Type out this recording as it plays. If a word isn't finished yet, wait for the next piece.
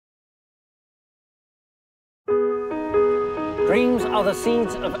Dreams are the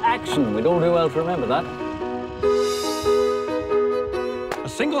seeds of action. We'd all do well to remember that. A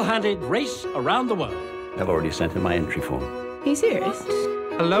single-handed race around the world. I've already sent in my entry form. Are you serious?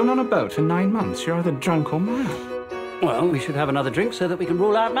 Alone on a boat for 9 months. You're either drunk or mad. Well, we should have another drink so that we can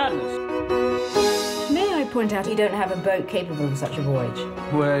rule out madness. May I point out you don't have a boat capable of such a voyage?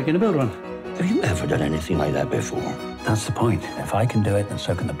 We're going to build one. Have you ever done anything like that before? That's the point. If I can do it, then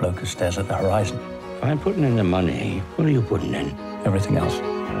so can the bloke who stares at the horizon. If I'm putting in the money, what are you putting in? Everything else.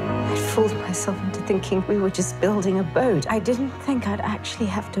 I fooled myself into thinking we were just building a boat. I didn't think I'd actually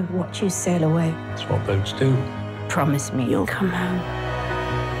have to watch you sail away. That's what boats do. Promise me you'll come home.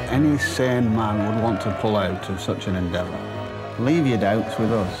 Any sane man would want to pull out of such an endeavour. Leave your doubts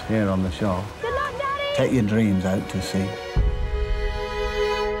with us here on the shore. Good luck, Daddy! Take your dreams out to sea.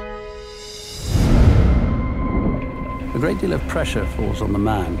 A great deal of pressure falls on the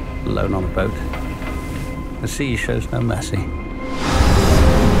man alone on a boat. The sea shows no mercy.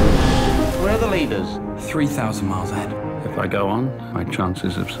 Where are the leaders? 3,000 miles ahead. If I go on, my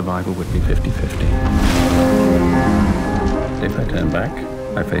chances of survival would be 50-50. If I turn back,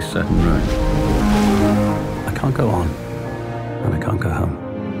 I face certain ruin. I can't go on, and I can't go home.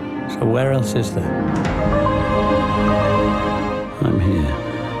 So where else is there? I'm here.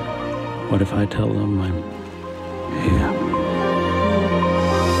 What if I tell them I'm here?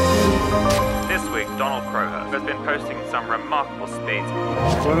 This week, Donald Crowhurst has been posting some remarkable speeds.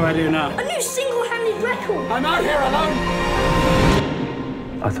 What do I do now? A new single-handed record! I'm out here alone!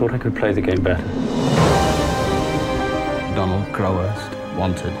 I thought I could play the game better. Donald Crowhurst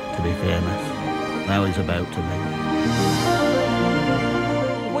wanted to be famous. Now he's about to be.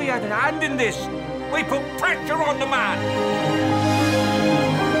 We had a hand in this. We put pressure on the man.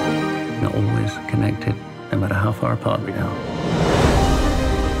 We're always connected, no matter how far apart we are.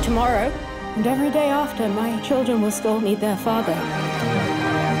 Tomorrow, and every day after, my children will still need their father.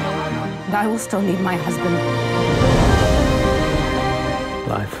 And I will still need my husband.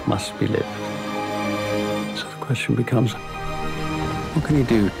 Life must be lived. So the question becomes, what can you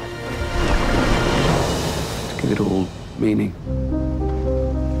do to give it all meaning?